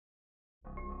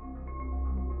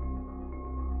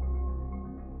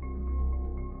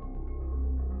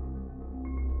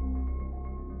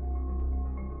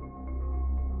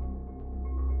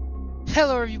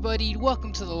Hello everybody,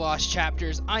 welcome to the Lost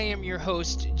Chapters. I am your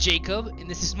host, Jacob, and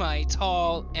this is my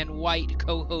tall and white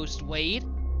co-host, Wade.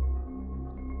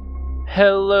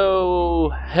 Hello.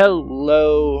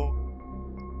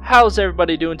 How's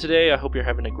everybody doing today? I hope you're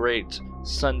having a great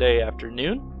Sunday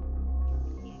afternoon.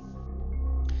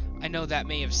 I know that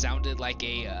may have sounded like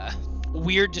a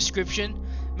weird description,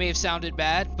 may have sounded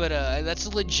bad, but that's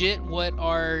legit what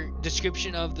our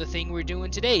description of the thing we're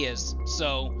doing today is.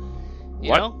 So,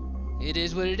 you know, it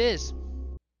is what it is.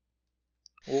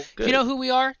 Well, good. If you know who we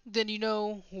are, then you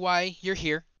know why you're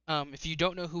here. If you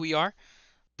don't know who we are,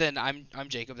 then I'm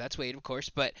Jacob. That's Wade, of course.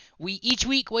 But each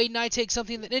week, Wade and I take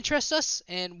something that interests us,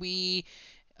 and we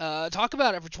talk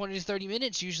about it for 20 to 30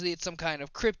 minutes. Usually it's some kind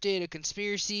of cryptid, a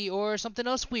conspiracy, or something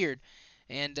else weird.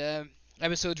 And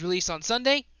episodes release on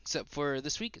Sunday, except for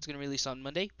this week. It's going to release on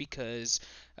Monday because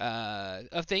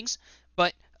of things.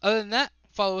 But other than that,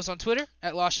 follow us on Twitter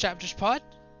at Lost Chapters Pod.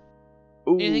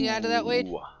 Anything to add to that, Wade?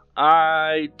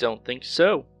 I don't think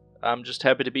so. I'm just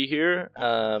happy to be here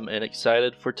and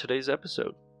excited for today's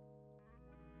episode.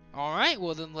 Alright,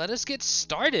 well then let us get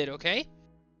started, okay?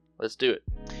 Let's do it.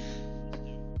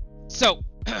 So,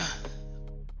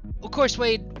 of course,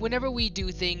 Wade, whenever we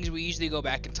do things, we usually go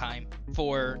back in time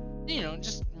for,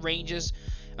 just ranges.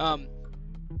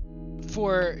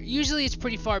 Usually it's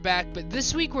pretty far back, but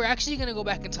this week we're actually going to go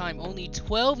back in time only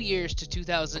 12 years to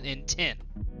 2010.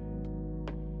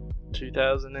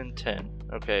 2010.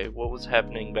 Okay, what was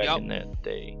happening back in that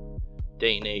day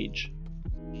and age?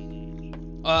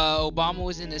 Obama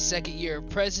was in his second year of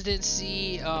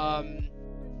presidency. The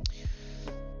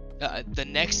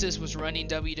Nexus was running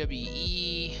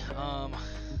WWE.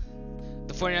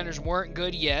 The 49ers weren't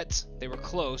good yet. They were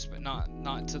close, but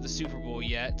not to the Super Bowl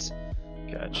yet.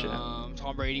 Gotcha.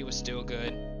 Tom Brady was still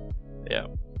good. Yeah.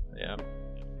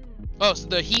 Oh, so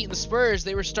the Heat and the Spurs,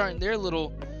 they were starting their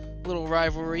little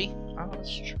rivalry. Oh,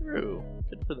 that's true.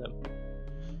 Good for them.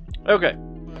 Okay.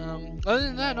 Other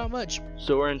than that, not much.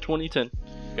 So we're in 2010.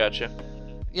 Gotcha.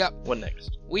 Yep. What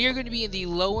next? We are going to be in the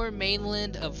lower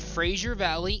mainland of Fraser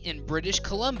Valley in British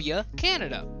Columbia,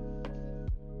 Canada.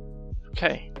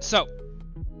 Okay. So,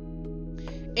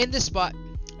 in this spot,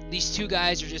 these two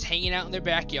guys are just hanging out in their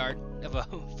backyard of a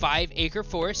 5-acre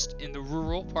forest in the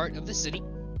rural part of the city.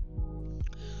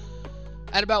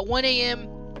 At about 1 a.m.,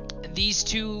 these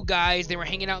two guys, they were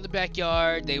hanging out in the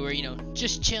backyard. They were,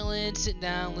 just chilling, sitting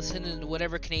down, listening to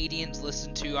whatever Canadians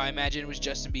listen to. I imagine it was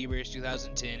Justin Bieber's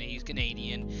 2010. He's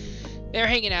Canadian. They're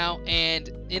hanging out and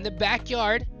in the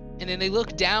backyard, and then they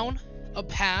look down a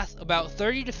path about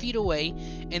 30 feet away,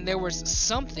 and there was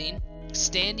something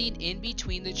standing in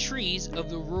between the trees of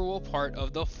the rural part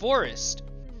of the forest.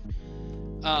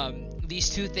 These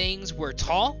two things were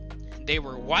tall, they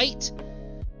were white,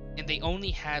 and they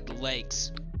only had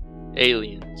legs.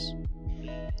 Aliens.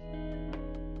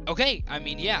 Okay, I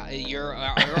mean, yeah, you're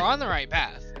on the right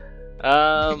path.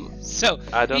 So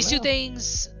these two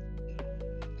things,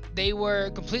 they were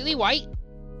completely white.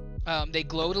 They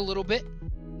glowed a little bit.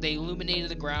 They illuminated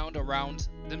the ground around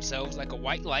themselves like a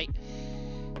white light.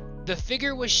 The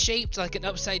figure was shaped like an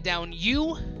upside down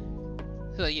U.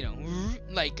 So, an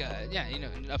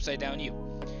upside down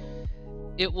U.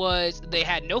 They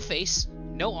had no face,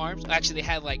 no arms. Actually, they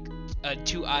had like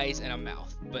 2 eyes and a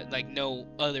mouth, but like no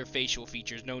other facial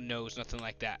features, no nose, nothing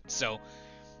like that. So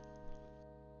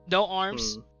no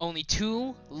arms, only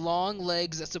 2 long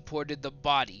legs that supported the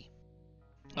body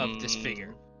of this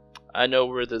figure. I know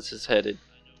where this is headed.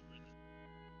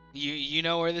 You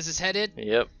know where this is headed?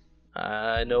 Yep.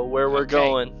 I know where we're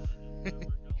going.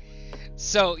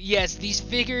 So, yes, these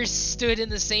figures stood in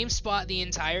the same spot the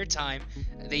entire time.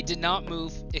 They did not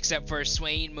move except for a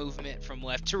swaying movement from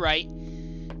left to right.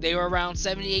 They were around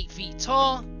 78 feet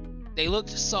tall. They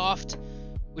looked soft,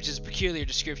 which is a peculiar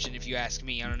description if you ask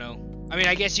me. I don't know. I mean,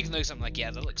 I guess you can look at something like, yeah,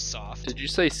 that looks soft. Did you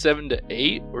say 7 to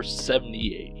 8 or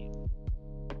 78?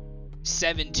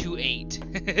 7 to 8.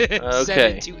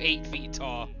 Okay. 7 to 8 feet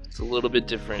tall. It's a little bit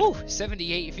different. Whew,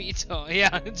 78 feet tall.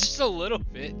 Yeah, just a little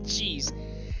bit. Jeez.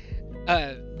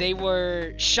 They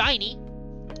were shiny,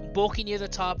 bulky near the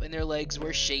top, and their legs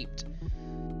were shaped.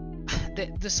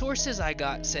 The sources I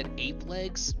got said ape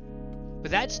legs,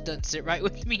 but that just doesn't sit right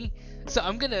with me. So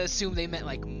I'm gonna assume they meant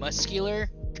like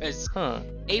muscular, because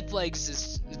ape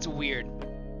legs it's weird.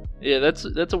 Yeah,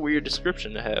 that's a weird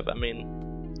description to have. I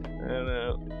mean, I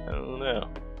don't know.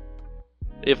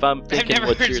 If I'm thinking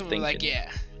what you're thinking. Like, yeah.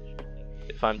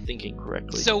 If I'm thinking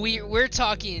correctly. So we're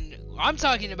talking. I'm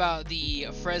talking about the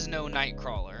Fresno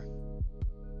Nightcrawler.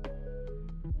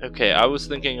 Okay, I was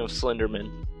thinking of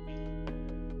Slenderman.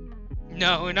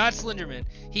 No, not Slenderman.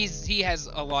 He has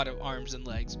a lot of arms and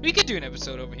legs. We could do an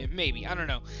episode over him, maybe. I don't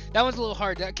know. That one's a little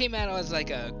hard. That came out as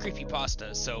like a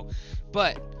creepypasta. So,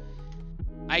 but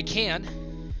I can,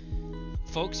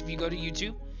 folks. If you go to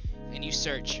YouTube and you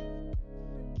search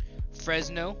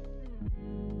Fresno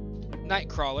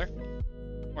Nightcrawler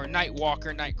or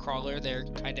Nightwalker Nightcrawler, they're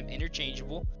kind of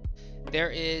interchangeable.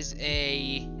 There is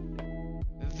a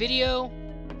video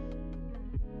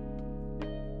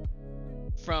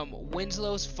from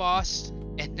Winslow's Fost,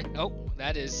 and oh,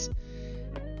 that is,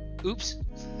 oops.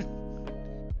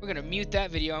 We're gonna mute that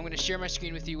video. I'm gonna share my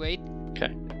screen with you, Wade.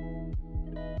 Okay.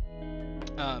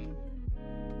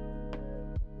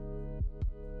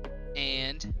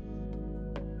 And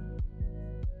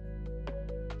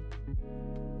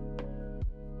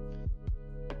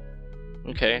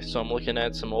okay, so I'm looking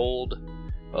at some old.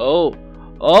 Oh,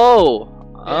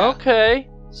 yeah. Okay.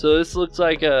 So this looks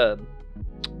like a.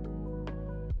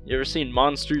 You ever seen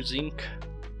Monsters Inc?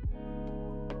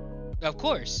 Of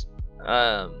course.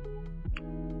 It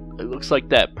looks like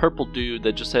that purple dude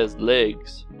that just has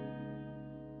legs.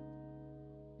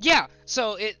 Yeah.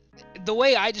 So the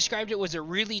way I described it was a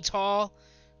really tall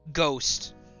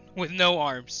ghost with no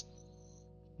arms.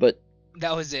 But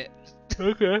that was it.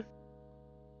 Okay.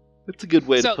 That's a good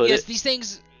way to put it. So yes, these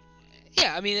things.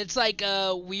 Yeah, I mean it's like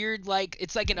a weird, like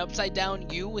it's like an upside down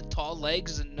U with tall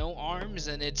legs and no arms,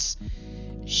 and it's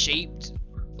shaped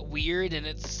weird, and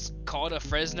it's called a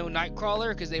Fresno Nightcrawler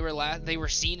because they were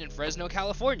seen in Fresno,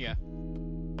 California.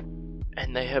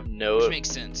 And they have no which makes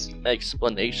sense.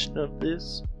 Explanation of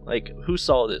this? Like, who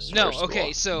saw this? No,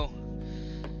 okay, so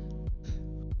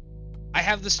I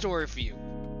have the story for you.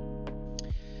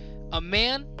 A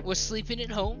man was sleeping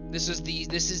at home. This is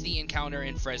the encounter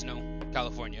in Fresno,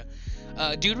 California.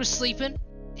 Dude was sleeping.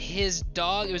 His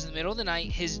dog, it was in the middle of the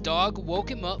night, his dog woke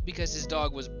him up because his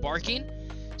dog was barking.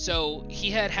 So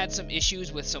he had some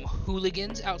issues with some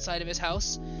hooligans outside of his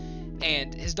house,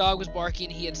 and his dog was barking.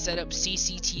 He had set up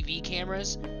CCTV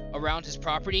cameras around his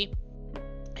property,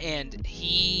 and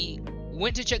he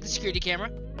went to check the security camera,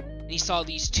 and he saw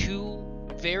these two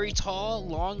very tall,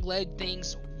 long-legged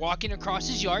things walking across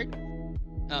his yard.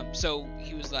 So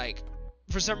he was like,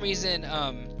 for some reason,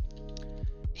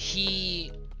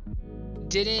 he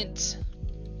didn't.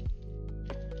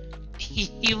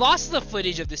 He lost the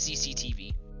footage of the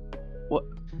CCTV. What?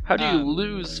 How do you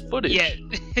lose footage? Yeah.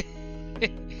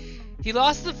 He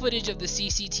lost the footage of the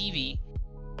CCTV.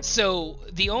 So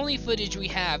the only footage we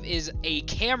have is a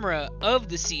camera of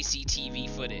the CCTV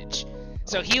footage.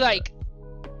 So he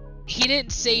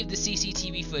didn't save the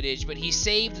CCTV footage, but he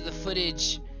saved the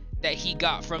footage that he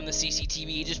got from the CCTV.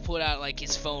 He just pulled out like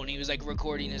his phone. He was like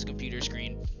recording his computer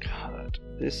screen. God,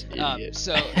 this idiot.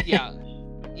 So yeah,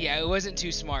 it wasn't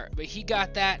too smart, but he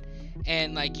got that,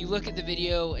 and like you look at the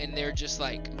video, and they're just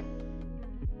like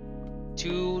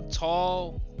two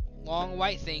tall, long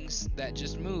white things that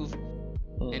just move,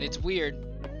 and it's weird.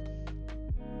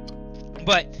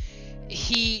 But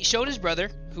he showed his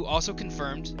brother, who also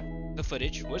confirmed the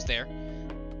footage was there,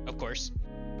 of course.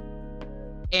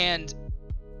 And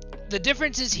the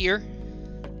difference is here.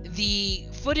 The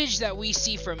footage that we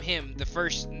see from him,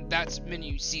 that's when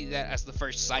you see that as the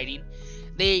first sighting.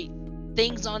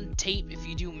 Things on tape, if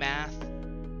you do math,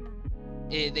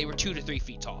 they were 2 to 3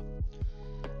 feet tall.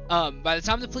 By the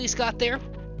time the police got there,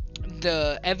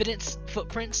 the evidence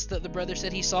footprints that the brother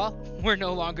said he saw were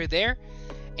no longer there,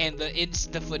 and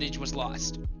the footage was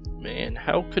lost. Man,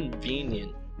 how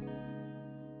convenient.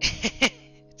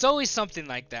 It's always something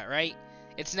like that, right?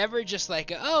 It's never just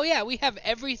like, oh yeah, we have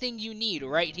everything you need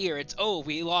right here. It's, oh,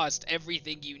 we lost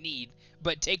everything you need,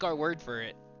 but take our word for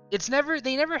it.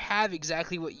 They never have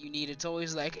exactly what you need. It's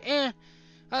always like, I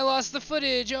lost the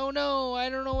footage. Oh no, I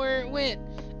don't know where it went.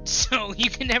 So you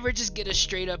can never just get a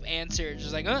straight up answer. It's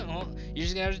just like, oh, well, you're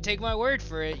just gonna have to take my word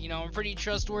for it. You know, I'm a pretty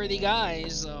trustworthy guy,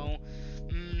 so,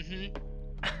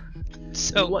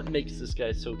 So what makes this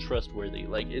guy so trustworthy?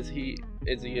 Like, is he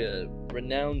a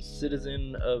renowned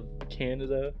citizen of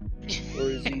Canada, or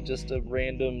is he just a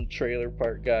random trailer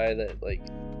park guy that like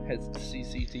has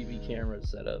CCTV cameras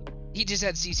set up? He just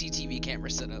had CCTV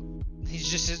cameras set up. He's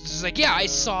just like, yeah, I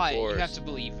saw it. You have to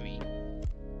believe me.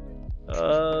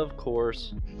 Of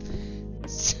course.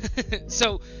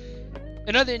 So,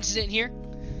 another incident here.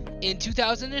 In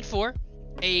 2004,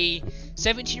 a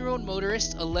 17-year-old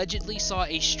motorist allegedly saw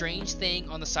a strange thing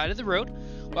on the side of the road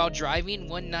while driving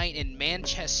one night in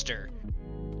Manchester,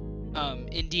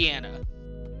 Indiana.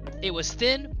 It was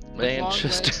thin, with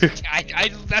Manchester. long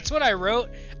legs. That's what I wrote.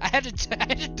 I had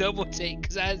to double take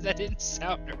because that didn't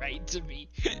sound right to me.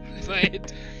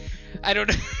 But I don't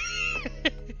know.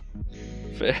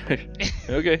 Fair.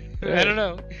 Okay. I don't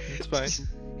know. It's fine.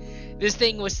 This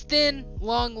thing was thin,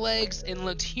 long legs, and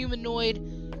looked humanoid.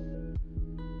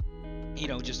 You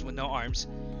know, just with no arms.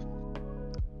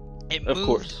 Of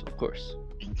course.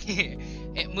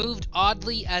 It moved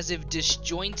oddly, as if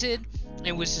disjointed,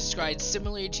 and was described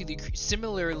similarly to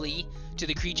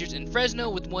the creatures in Fresno,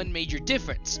 with one major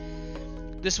difference.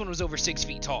 This one was over 6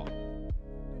 feet tall.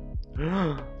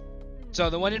 So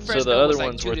the one in Fresno the other was like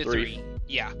ones 2 were to 3. 3.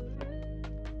 Yeah.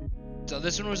 So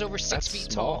this one was over 6 feet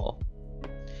tall.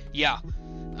 Yeah.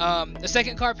 The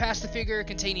second car passed the figure,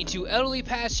 containing 2 elderly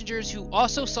passengers who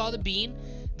also saw the being.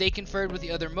 They conferred with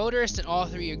the other motorists, and all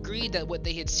 3 agreed that what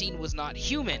they had seen was not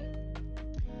human.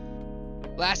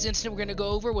 Last incident we're going to go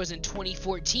over was in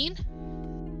 2014.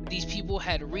 These people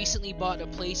had recently bought a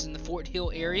place in the Fort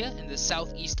Hill area in the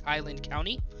southeast Highland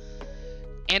County.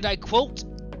 And I quote,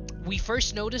 "We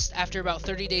first noticed after about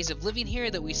 30 days of living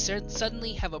here that we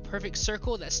suddenly have a perfect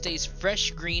circle that stays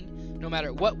fresh green no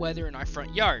matter what weather in our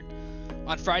front yard.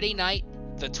 On Friday night,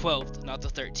 the 12th, not the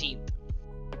 13th.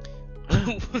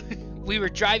 We were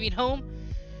driving home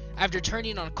after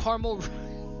turning on Carmel."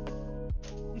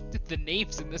 The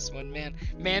names in this one, man.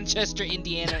 Manchester,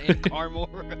 Indiana, and Carmel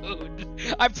Road.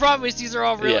 I promise these are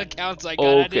all real accounts I got.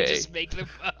 Okay. I didn't just make them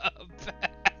up.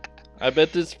 I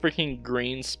bet this freaking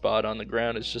green spot on the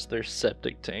ground is just their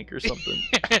septic tank or something.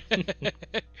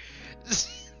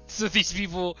 So these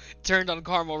people turned on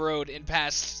Carmel Road and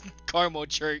passed Carmel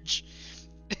Church.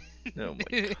 Oh my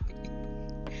God.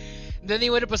 Then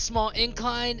they went up a small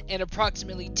incline, and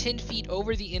approximately 10 feet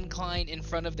over the incline in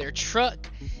front of their truck,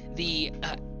 the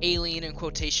alien, in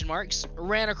quotation marks,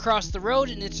 ran across the road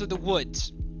and into the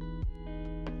woods.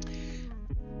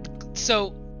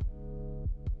 So,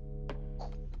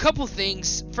 couple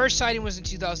things. First sighting was in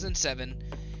 2007.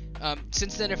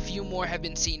 Since then, a few more have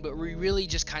been seen, but we really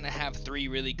just kind of have 3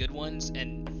 really good ones,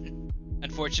 and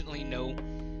unfortunately, no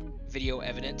video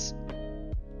evidence,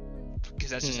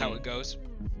 because that's just how it goes.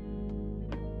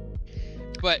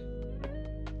 But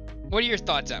what are your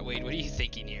thoughts at, Wade? What are you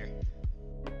thinking here?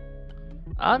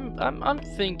 I'm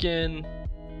thinking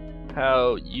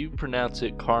how you pronounce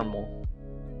it, caramel.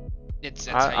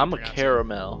 I'm a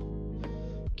caramel.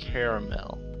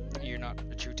 Caramel. You're not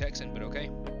a true Texan, but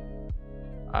okay.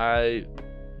 I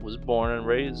was born and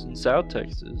raised in South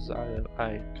Texas.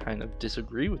 I kind of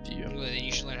disagree with you. Well, then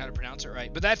you should learn how to pronounce it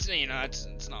right. But that's, you know, it's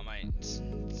not it's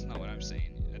not what I'm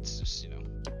saying. That's just, you know.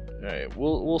 All right,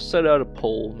 we'll set out a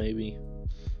poll, maybe.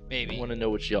 Maybe. I want to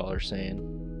know what y'all are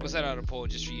saying. We'll set out a poll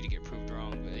just for you to get proved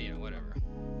wrong, but you know, whatever.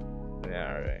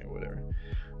 Yeah, all right, whatever.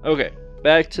 Okay,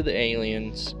 back to the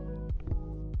aliens.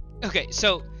 Okay,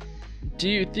 so do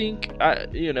you think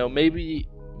maybe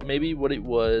what it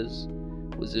was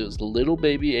little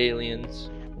baby aliens,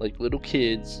 like little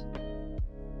kids.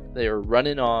 They were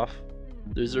running off.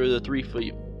 Those are the 3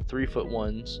 foot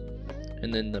ones.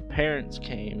 And then the parents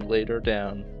came later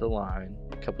down the line,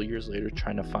 a couple years later,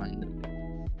 trying to find them.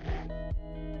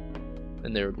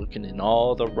 And they were looking in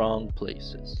all the wrong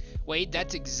places. Wade,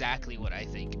 that's exactly what I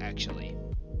think, actually.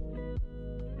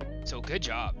 So good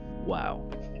job. Wow.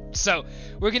 So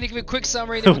we're going to give a quick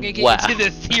summary, then we're going to get into the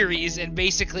theories, and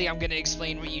basically I'm going to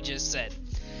explain what you just said.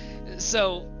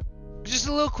 So, just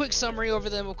a little quick summary over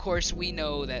them. Of course, we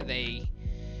know that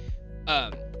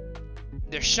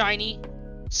they're shiny,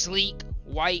 sleek,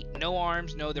 white, no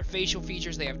arms, no other facial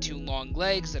features. They have 2 long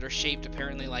legs that are shaped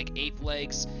apparently like ape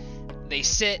legs. They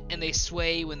sit and they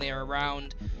sway when they are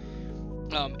around.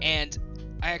 And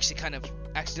I actually kind of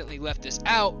accidentally left this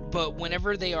out, but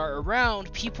whenever they are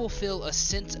around, people feel a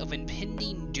sense of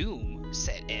impending doom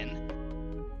set in.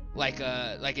 Like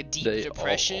a deep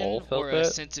depression or a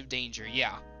sense of danger.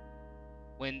 Yeah.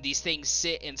 When these things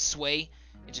sit and sway,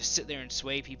 and just sit there and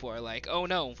sway, people are like, oh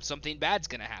no, something bad's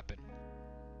gonna happen.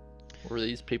 Were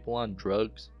these people on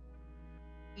drugs?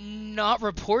 Not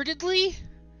reportedly,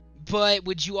 but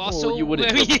would you also... Well, you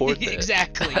wouldn't report that.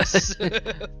 Exactly. So,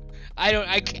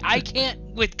 I can't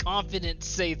with confidence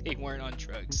say they weren't on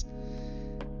drugs.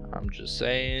 I'm just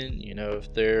saying,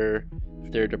 if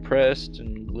they're depressed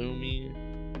and gloomy...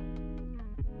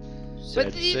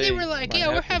 But they were like, yeah,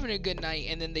 we're having a good night,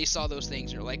 and then they saw those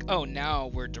things, and they're like, oh,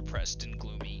 now we're depressed and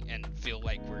gloomy, and feel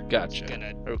like we're gonna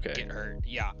get hurt.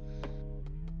 Yeah.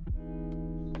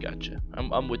 Gotcha.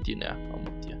 I'm with you now. I'm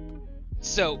with you.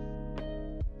 So,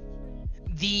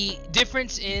 the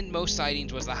difference in most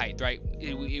sightings was the height, right?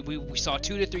 We saw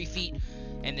 2 to 3 feet,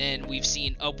 and then we've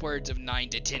seen upwards of 9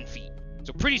 to 10 feet.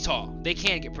 So pretty tall. They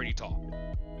can get pretty tall.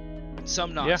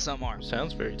 Some not, some are.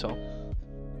 Sounds very tall.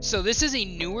 So this is a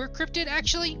newer cryptid,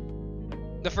 actually.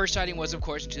 The first sighting was, of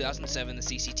course, in 2007, the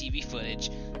CCTV footage.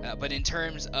 But in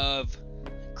terms of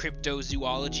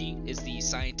cryptozoology is the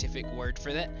scientific word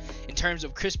for that. In terms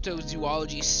of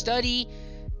cryptozoology study,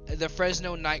 the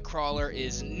Fresno Nightcrawler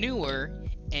is newer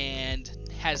and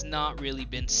has not really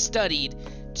been studied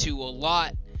to a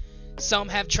lot. Some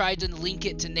have tried to link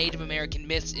it to Native American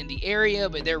myths in the area,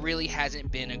 but there really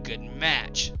hasn't been a good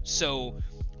match. So,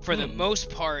 for the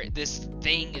most part, this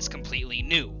thing is completely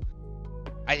new.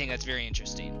 I think that's very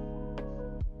interesting.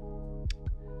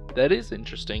 That is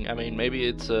interesting. I mean, maybe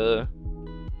it's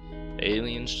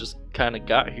aliens just kind of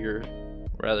got here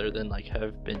rather than like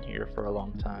have been here for a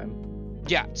long time.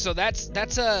 Yeah, so that's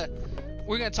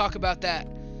we're gonna talk about that.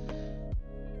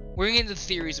 We're gonna get into the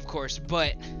theories, of course,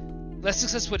 but let's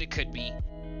discuss what it could be.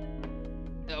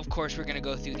 Of course, we're gonna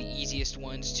go through the easiest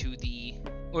ones to the,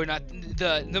 or not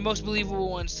the most believable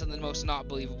ones to the most not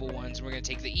believable ones. We're gonna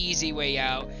take the easy way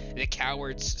out, the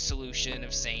coward's solution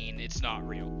of saying it's not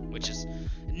real, which is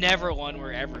never one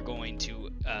we're ever going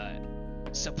to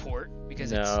support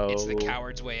because it's the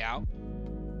coward's way out.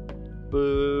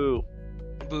 Boo.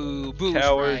 Boo. Boo's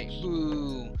Coward. right.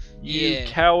 Boo. You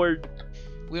coward.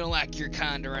 We don't like your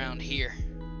kind around here.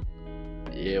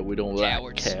 Yeah, we don't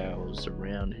Cowards. like cows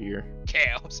around here.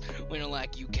 Cows. We don't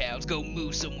like you cows. Go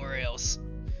moo somewhere else.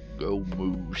 Go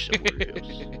moo somewhere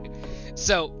else.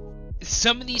 So,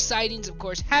 some of these sightings, of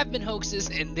course, have been hoaxes,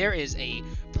 and there is a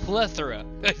plethora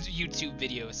of YouTube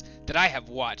videos that I have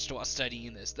watched while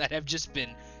studying this that have just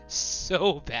been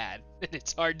so bad that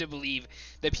it's hard to believe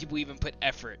that people even put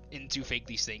effort into fake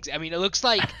these things. I mean, it looks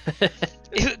like a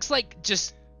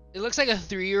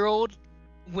 3-year-old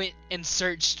went and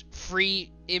searched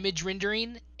free image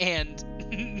rendering and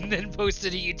then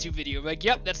posted a YouTube video like,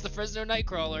 yep, that's the Fresno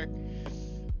Nightcrawler.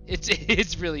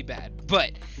 It's really bad,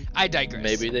 but I digress.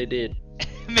 Maybe they did.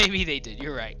 Maybe they did.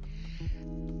 You're right.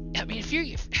 I mean,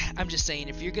 I'm just saying,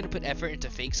 if you're gonna put effort into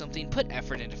fake something, put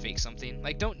effort into fake something.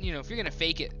 Like, don't, if you're gonna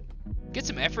fake it, get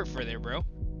some effort for there, bro.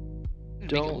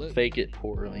 Don't fake it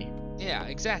poorly. Yeah,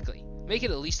 exactly. Make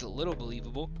it at least a little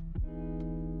believable.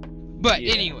 But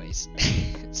anyways,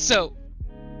 so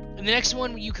the next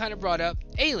one you kind of brought up,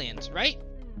 aliens, right?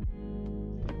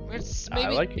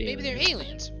 Maybe they're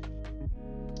aliens.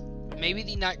 Maybe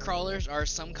the Nightcrawlers are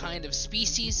some kind of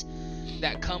species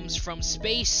that comes from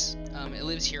space. It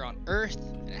lives here on Earth,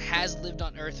 and it has lived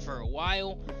on Earth for a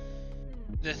while.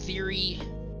 The theory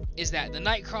is that the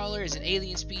Nightcrawler is an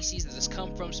alien species that has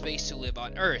come from space to live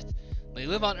on Earth. They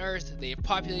live on Earth, they have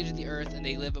populated the Earth, and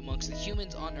they live amongst the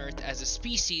humans on Earth as a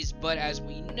species, but as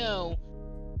we know,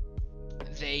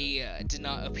 they did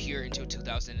not appear until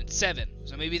 2007.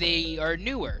 So maybe they are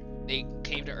newer. They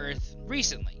came to Earth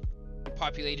recently.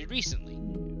 Populated recently.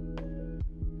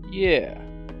 Yeah.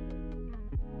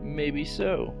 Maybe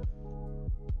so.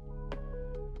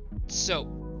 So.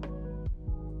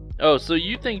 Oh, so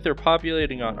you think they're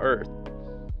populating on Earth?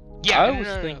 Yeah. I was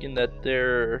thinking that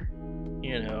they're,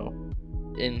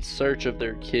 in search of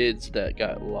their kids that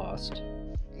got lost.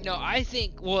 No, I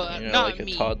think, not like a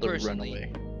me toddler personally.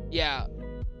 Runaway. Yeah.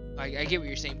 I get what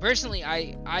you're saying. Personally,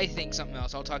 I think something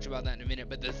else. I'll talk about that in a minute.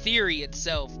 But the theory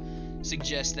itself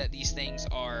suggests that these things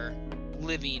are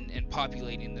living and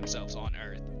populating themselves on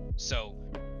Earth. So,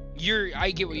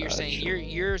 I get what you're saying.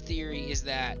 Your theory is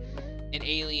that an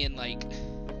alien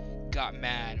got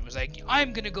mad and was like,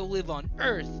 I'm gonna go live on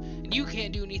Earth, and you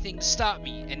can't do anything to stop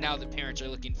me. And now the parents are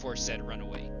looking for said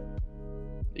runaway.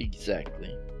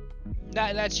 Exactly.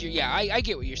 That's I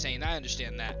get what you're saying. I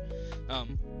understand that.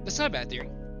 That's not a bad theory.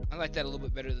 I like that a little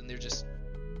bit better than they're just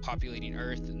populating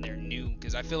Earth and they're new,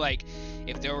 because I feel like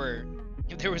if there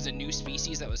was a new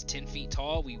species that was 10 feet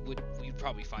tall, we'd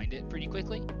probably find it pretty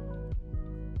quickly.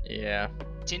 Yeah.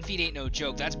 10 feet ain't no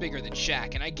joke. That's bigger than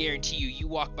Shaq, and I guarantee you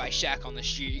walk by Shaq on the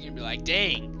street, you're gonna be like,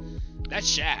 dang,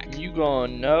 that's Shaq. You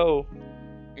gonna know.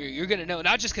 You're gonna know,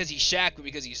 not just because he's Shaq, but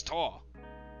because he's tall.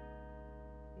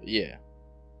 Yeah.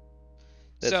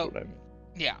 That's what I mean.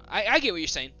 Yeah, I get what you're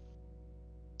saying.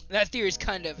 That theory is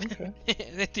kind of okay.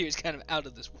 That theory is kind of out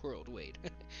of this world, Wade.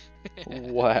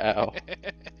 Wow.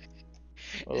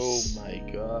 Oh my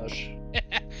gosh.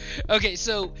 Okay,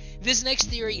 so this next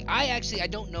theory, I actually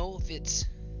don't know if it's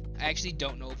a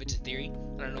theory.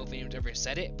 I don't know if anyone's ever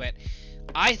said it, but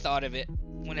I thought of it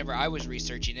whenever I was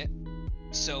researching it.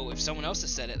 So if someone else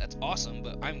has said it, that's awesome,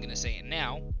 but I'm gonna say it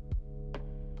now.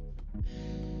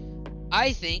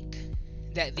 I think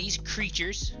that these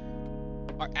creatures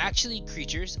are actually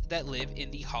creatures that live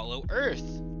in the hollow earth.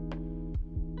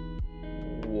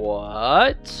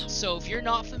 What? So if you're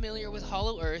not familiar with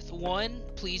hollow earth, one,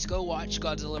 please go watch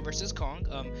Godzilla vs. Kong.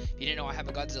 If you didn't know, I have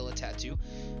a Godzilla tattoo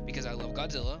because I love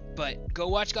Godzilla. But go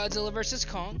watch Godzilla vs.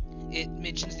 Kong. It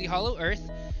mentions the hollow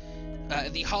earth.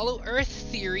 The hollow earth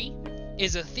theory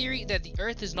is a theory that the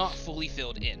Earth is not fully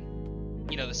filled in.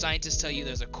 You know, the scientists tell you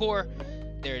there's a core,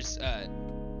 there's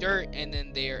dirt, and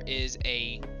then there is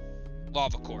a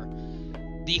lava core.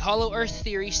 The hollow Earth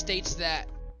theory states that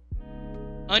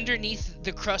underneath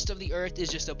the crust of the Earth is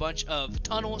just a bunch of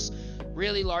tunnels,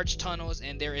 really large tunnels,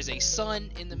 and there is a sun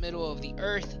in the middle of the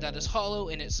Earth that is hollow,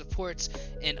 and it supports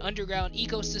an underground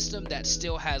ecosystem that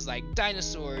still has like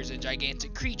dinosaurs and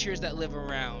gigantic creatures that live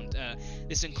around.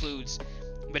 This includes,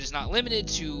 but it's not limited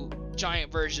to,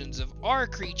 giant versions of our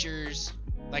creatures,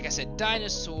 like I said,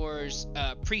 dinosaurs,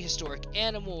 prehistoric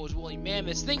animals, woolly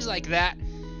mammoths, things like that,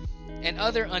 and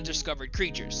other undiscovered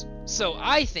creatures. So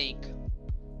I think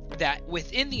that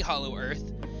within the hollow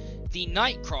Earth, the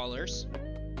Nightcrawlers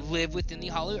live within the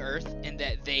hollow Earth, and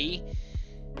that they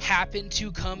happen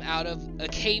to come out of a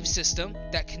cave system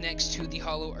that connects to the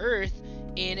hollow Earth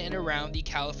in and around the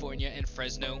California and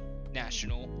Fresno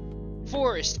National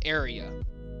Forest area.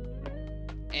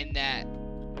 And that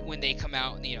when they come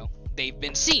out, you know, they've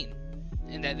been seen,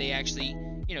 and that they actually,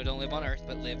 you know, don't live on Earth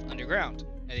but live underground,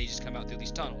 and they just come out through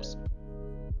these tunnels.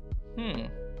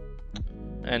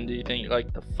 And do you think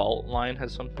like the fault line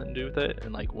has something to do with it?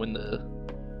 And like when the,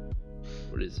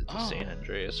 what is it, the San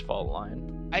Andreas fault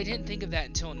line? I didn't think of that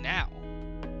until now.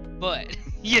 But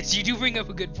yes, you do bring up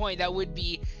a good point. That would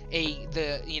be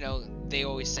you know, they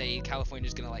always say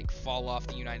California's gonna like fall off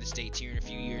the United States here in a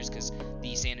few years because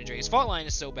the San Andreas fault line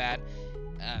is so bad.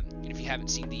 And if you haven't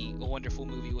seen the wonderful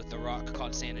movie with The Rock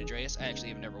called San Andreas, I actually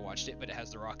have never watched it, but it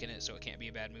has The Rock in it, so it can't be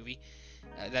a bad movie.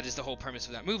 That is the whole premise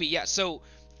of that movie. Yeah, so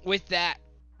with that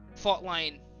fault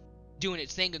line doing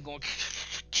its thing and going,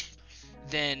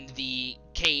 then the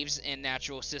caves and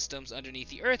natural systems underneath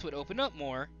the Earth would open up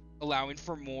more, allowing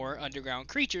for more underground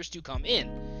creatures to come in.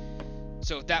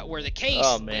 So if that were the case,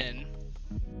 then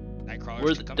Nightcrawlers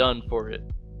we're could come done out. for it.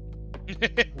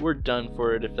 We're done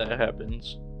for it if that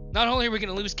happens. Not only are we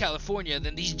going to lose California,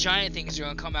 then these giant things are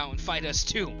going to come out and fight us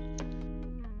too.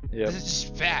 Yeah. This is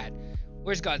just bad.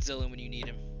 Where's Godzilla when you need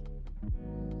him?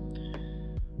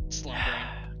 Slumbering.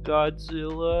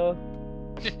 Godzilla.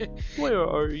 Where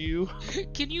are you?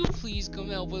 Can you please come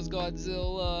help us,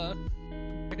 Godzilla?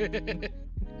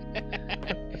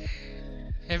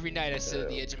 Every night I sit at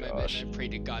the edge of my bed and I pray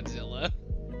to Godzilla.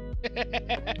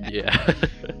 Yeah.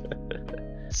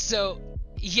 So,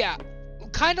 yeah,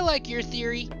 kind of like your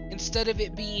theory. Instead of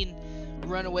it being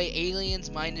runaway aliens,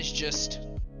 mine is just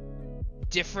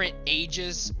different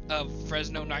ages of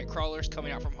Fresno Nightcrawlers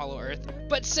coming out from Hollow Earth,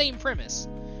 but same premise.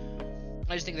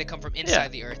 I just think they come from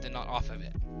inside the Earth and not off of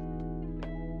it.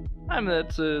 I mean,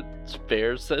 that's a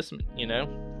fair assessment, you know?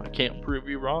 I can't prove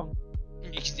you wrong.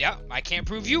 Yeah, I can't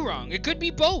prove you wrong. It could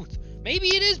be both.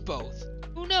 Maybe it is both.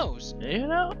 Who knows? You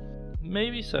know,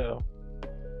 maybe so.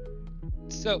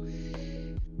 So,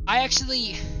 I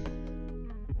actually...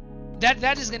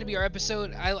 That is going to be our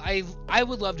episode. I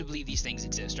would love to believe these things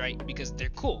exist, right? Because they're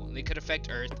cool. They could affect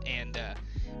Earth, and...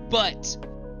 but,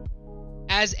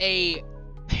 as a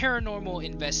paranormal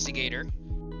investigator,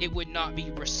 it would not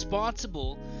be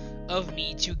responsible of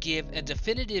me to give a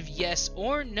definitive yes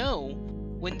or no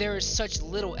when there is such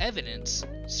little evidence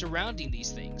surrounding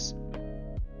these things.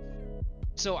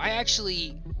 So I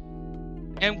actually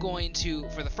am going to,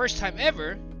 for the first time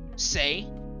ever, say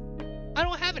I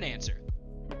don't have an answer.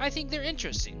 I think they're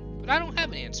interesting, but I don't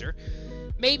have an answer.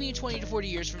 Maybe in 20 to 40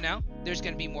 years from now, there's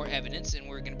going to be more evidence, and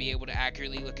we're going to be able to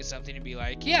accurately look at something and be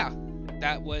like, yeah,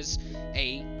 that was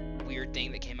a weird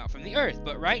thing that came out from the Earth.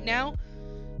 But right now,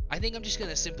 I think I'm just going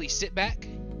to simply sit back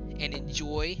and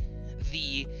enjoy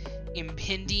the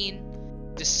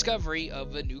impending discovery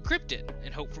of a new cryptid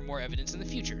and hope for more evidence in the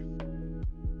future.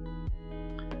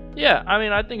 Yeah, I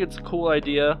mean, I think it's a cool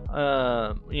idea.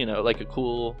 You know, like a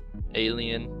cool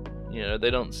alien. You know, they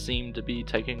don't seem to be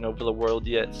taking over the world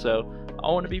yet, so I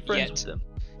want to be friends with them.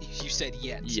 You said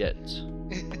yet. Yet.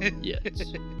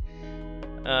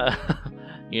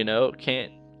 You know,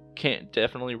 can't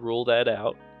definitely rule that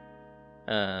out.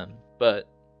 But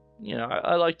you know,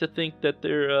 I like to think that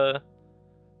they're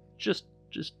just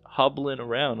hobbling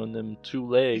around on them two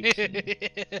legs.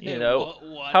 You know,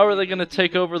 how are they gonna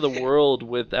take over the world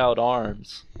without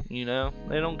arms? You know,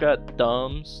 they don't got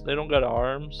thumbs, they don't got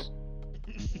arms.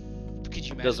 Could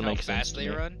you imagine how fast they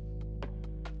run?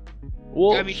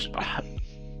 Well, I mean...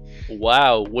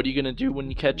 wow, what are you gonna do when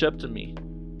you catch up to me?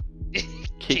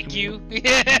 Kick you?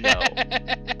 No.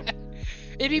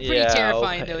 It'd be pretty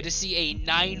terrifying though to see a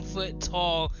 9-foot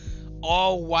tall,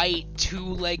 all white,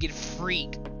 2-legged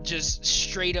freak just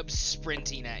straight up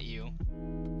sprinting at you.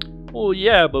 Well,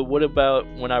 yeah, but what about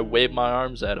when I wave my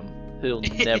arms at him? He'll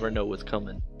never know what's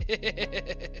coming.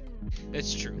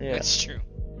 That's true. Yeah. That's true.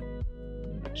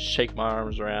 shake my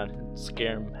arms around and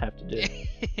scare him half to death.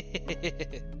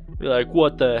 Be like,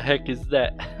 what the heck is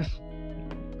that?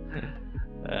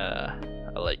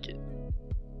 I like it.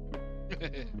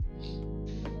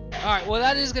 Alright, well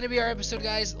that is going to be our episode,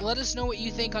 guys. Let us know what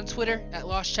you think on Twitter at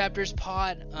Lost Chapters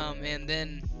Pod. And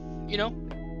then, you know,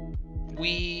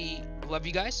 we love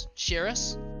you guys. Share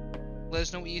us. Let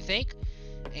us know what you think.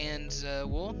 And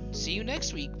we'll see you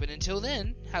next week. But until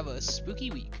then, have a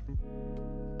spooky week.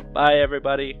 Bye,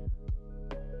 everybody.